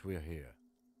 since we're here,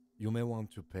 you may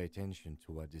want to pay attention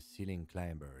to what the ceiling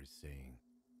climber is saying.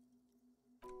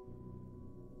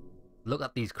 Look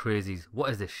at these crazies. What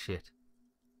is this shit?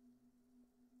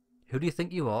 Who do you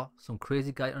think you are? Some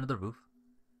crazy guy under the roof?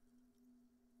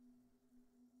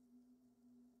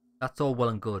 That's all well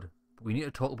and good, but we need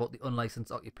to talk about the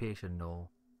unlicensed occupation,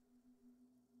 no.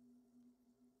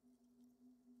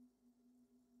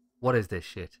 What is this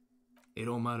shit? It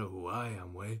don't matter who I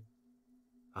am, way.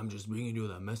 I'm just bringing you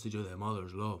the message of their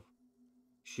mother's love.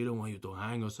 She don't want you to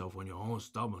hang yourself on your own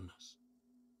stubbornness.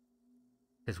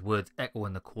 His words echo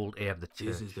in the cold air of the church.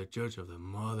 This is the church of the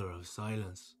Mother of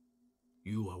Silence.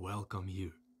 You are welcome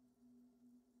here.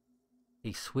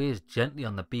 He sways gently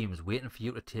on the beams, waiting for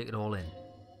you to take it all in.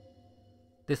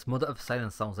 This Mother of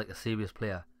Silence sounds like a serious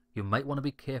player. You might want to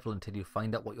be careful until you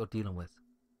find out what you're dealing with.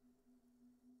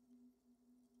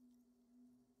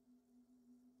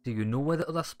 Do you know where the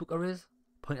other spooker is?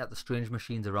 Point at the strange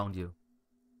machines around you.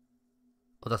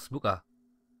 Other spooker.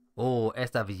 Oh,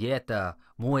 esta villeta,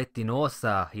 muy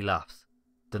tinosa, he laughs.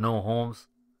 Dunno, Holmes.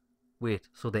 Wait,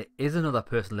 so there is another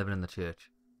person living in the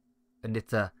church? And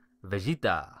it's a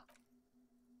Vegeta.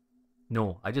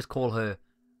 No, I just call her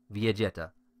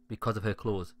Vegeta because of her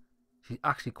clothes. She's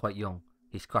actually quite young.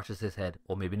 He scratches his head,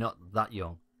 or maybe not that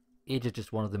young. Age is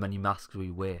just one of the many masks we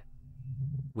wear.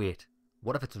 Wait,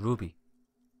 what if it's Ruby?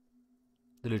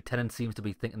 The lieutenant seems to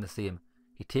be thinking the same.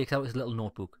 He takes out his little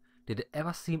notebook. Did it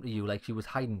ever seem to you like she was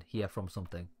hiding here from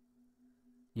something?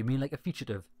 You mean like a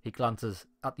fugitive? He glances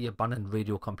at the abandoned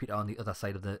radio computer on the other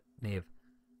side of the nave,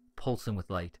 pulsing with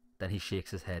light. Then he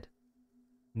shakes his head.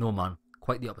 No, man,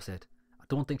 quite the opposite. I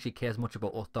don't think she cares much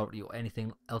about authority or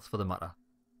anything else for the matter.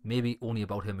 Maybe only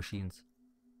about her machines.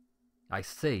 I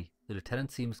see. The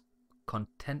lieutenant seems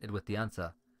contented with the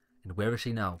answer. And where is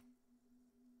she now?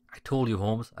 I told you,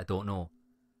 Holmes, I don't know.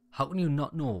 How can you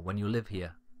not know when you live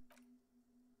here?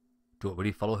 Don't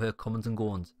really follow her comings and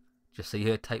goings. Just see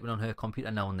her typing on her computer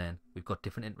now and then. We've got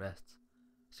different interests.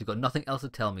 She's got nothing else to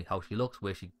tell me. How she looks,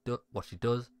 what she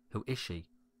does, who is she?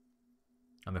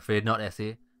 I'm afraid not,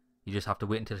 S.A. You just have to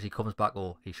wait until she comes back,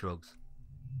 or he shrugs.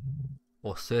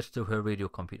 Or search through her radio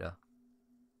computer.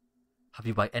 Have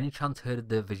you by any chance heard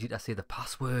the Vegeta say the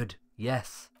password?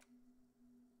 Yes.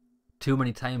 Too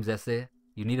many times, S.A.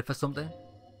 You need it for something?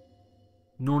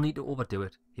 No need to overdo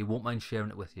it. He won't mind sharing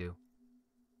it with you.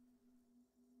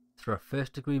 For a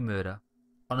first-degree murder,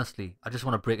 honestly, I just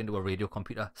want to break into a radio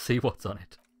computer, see what's on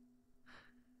it.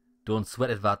 Don't sweat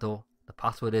it, Vato. The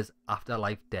password is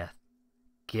afterlife death.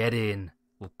 Get in.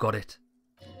 We've got it.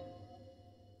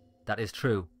 That is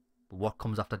true, but what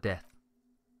comes after death?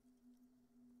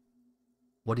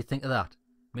 What do you think of that?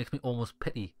 Makes me almost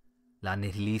pity La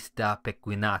Nihilista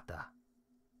Pequinata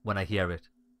when I hear it.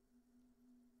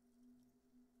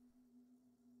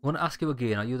 I want to ask you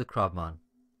again, are you the crab man?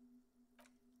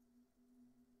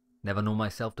 Never known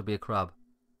myself to be a crab.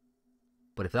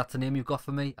 But if that's the name you've got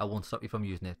for me, I won't stop you from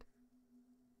using it.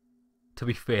 To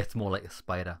be fair, it's more like a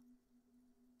spider.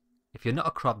 If you're not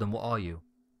a crab, then what are you?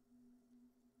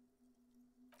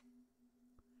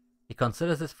 He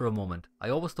considers this for a moment. I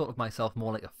always thought of myself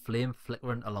more like a flame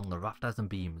flickering along the rafters and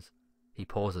beams. He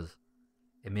pauses.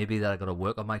 It may be that I gotta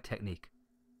work on my technique.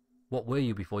 What were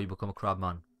you before you become a crab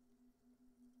man?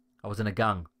 I was in a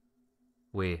gang.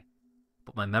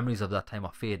 But my memories of that time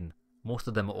are fading. Most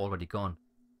of them are already gone.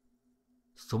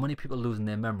 So many people losing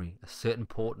their memory, a certain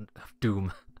portent of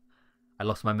doom. I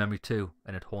lost my memory too,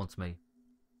 and it haunts me.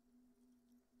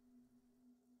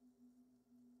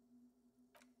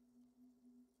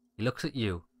 He looks at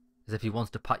you as if he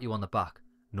wants to pat you on the back.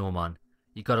 No, man,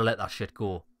 you gotta let that shit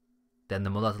go. Then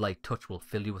the mother's light touch will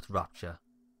fill you with rapture.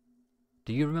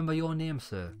 Do you remember your name,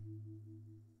 sir?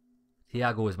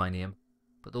 Tiago is my name,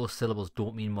 but those syllables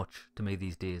don't mean much to me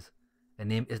these days. A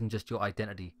name isn't just your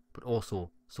identity, but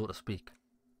also, so to speak,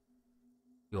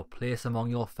 your place among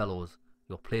your fellows,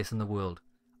 your place in the world.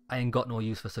 I ain't got no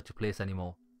use for such a place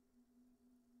anymore.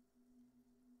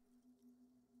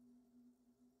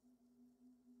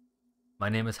 My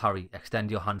name is Harry.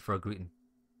 Extend your hand for a greeting.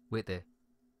 Wait there.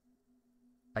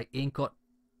 I ain't got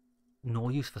no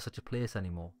use for such a place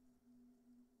anymore.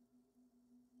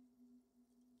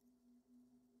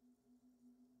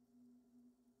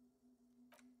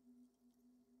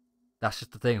 That's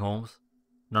just the thing, Holmes.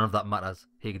 None of that matters.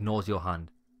 He ignores your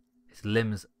hand. His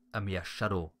limbs a mere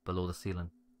shadow below the ceiling.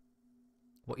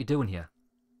 What you doing here?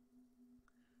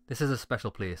 This is a special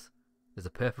place. There's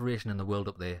a perforation in the world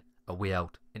up there, a way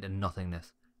out into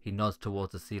nothingness. He nods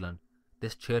towards the ceiling.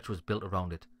 This church was built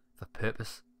around it, for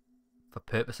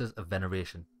purposes of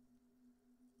veneration.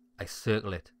 I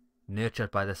circle it, nurtured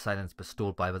by the silence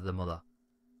bestowed by the mother.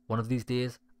 One of these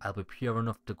days, I'll be pure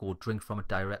enough to go drink from it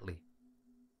directly.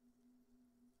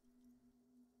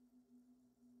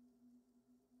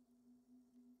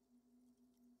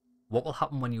 What will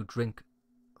happen when you drink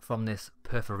from this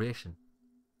perforation?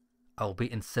 I will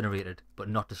be incinerated, but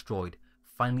not destroyed,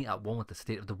 finally at one with the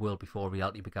state of the world before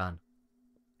reality began.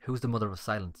 Who's the mother of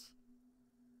silence?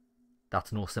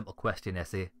 That's no simple question,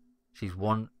 Essie. She's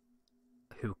one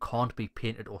who can't be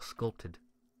painted or sculpted.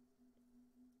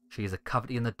 She is a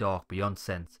cavity in the dark beyond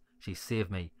sense. She saved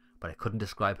me, but I couldn't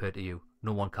describe her to you.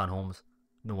 No one can, Holmes.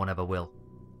 No one ever will.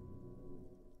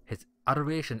 His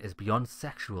adoration is beyond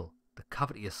sexual. The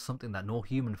cavity is something that no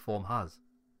human form has.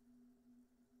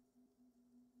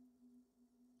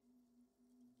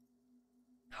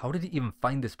 How did he even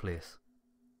find this place?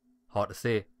 Hard to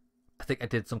say. I think I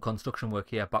did some construction work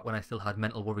here back when I still had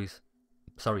material worries.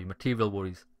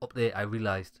 Up there I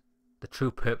realised the true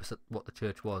purpose of what the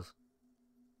church was.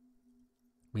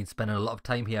 Been spending a lot of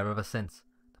time here ever since.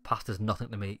 The past is nothing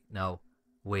to me now.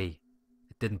 It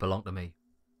didn't belong to me.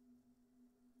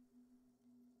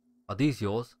 Are these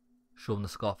yours? Show him the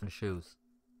scarf and shoes.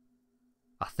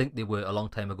 I think they were a long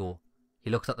time ago.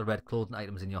 He looks at the red clothing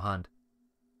items in your hand.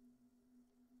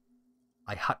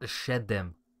 I had to shed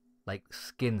them like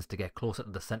skins to get closer to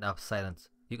the centre of silence.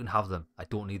 You can have them. I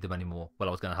don't need them anymore. Well,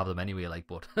 I was going to have them anyway,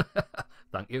 but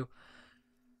thank you.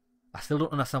 I still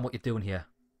don't understand what you're doing here.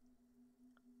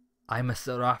 I'm a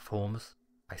seraph, Holmes.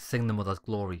 I sing the mother's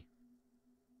glory.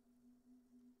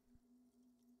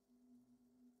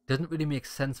 Doesn't really make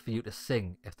sense for you to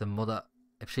sing if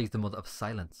she's the mother of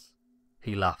silence.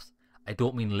 He laughs. I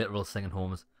don't mean literal singing,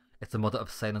 Holmes. It's the mother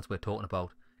of silence we're talking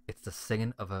about. It's the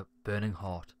singing of a burning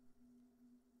heart.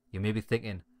 You may be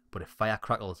thinking, but if fire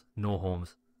crackles, no,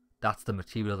 Holmes. That's the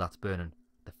material that's burning.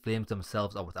 The flames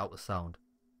themselves are without a sound.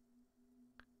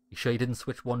 You sure you didn't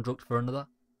switch one drug for another?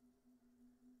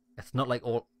 It's not like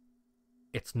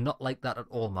that at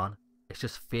all, man. It's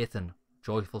just faith and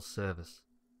joyful service.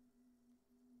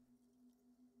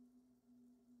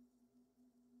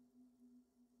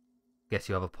 Guess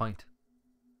you have a point.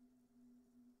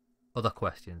 Other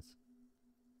questions.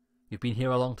 You've been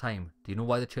here a long time. Do you know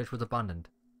why the church was abandoned?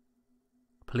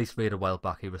 Police raid a while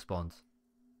back, he responds.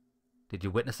 Did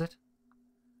you witness it?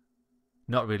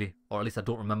 Not really, or at least I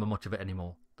don't remember much of it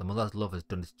anymore. The mother's love has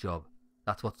done its job.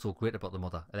 That's what's so great about the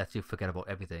mother. It lets you forget about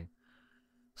everything.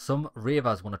 Some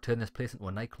ravers want to turn this place into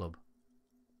a nightclub.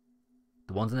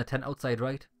 The ones in the tent outside,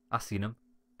 right? I seen them.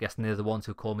 Guessing they're the ones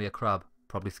who call me a crab.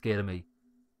 Probably scared of me.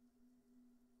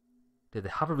 Did they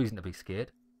have a reason to be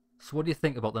scared? So what do you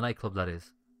think about the nightclub, that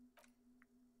is?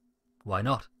 Why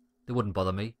not? They wouldn't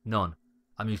bother me. None.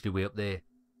 I'm usually way up there.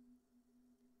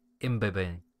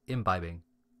 Imbibing.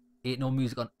 Ain't no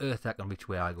music on earth that can reach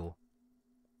where I go.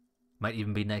 Might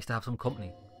even be nice to have some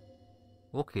company.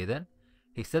 Okay then.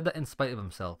 He said that in spite of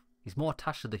himself. He's more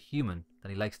attached to the human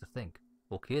than he likes to think.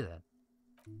 Okay then.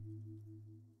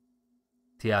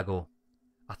 Tiago.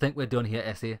 I think we're done here,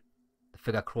 Essie. The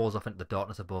figure crawls off into the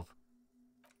darkness above.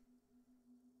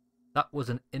 That was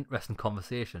an interesting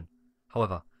conversation.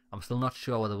 However, I'm still not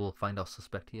sure whether we'll find our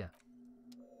suspect here.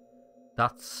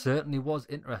 That certainly was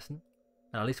interesting.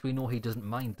 And at least we know he doesn't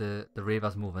mind the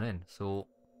ravers moving in, so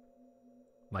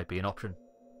might be an option.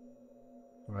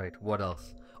 Right, what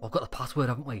else? Oh, I've got the password,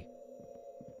 haven't we?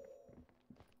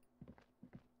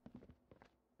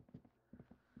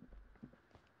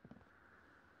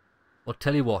 I'll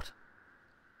tell you what.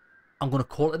 I'm going to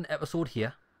call it an episode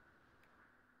here.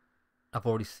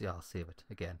 I'll save it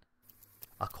again.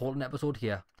 I'll call it an episode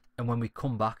here. And when we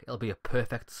come back, it'll be a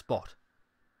perfect spot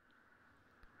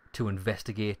to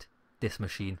investigate this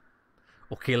machine.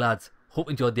 Okay lads, hope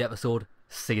you enjoyed the episode.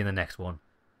 See you in the next one.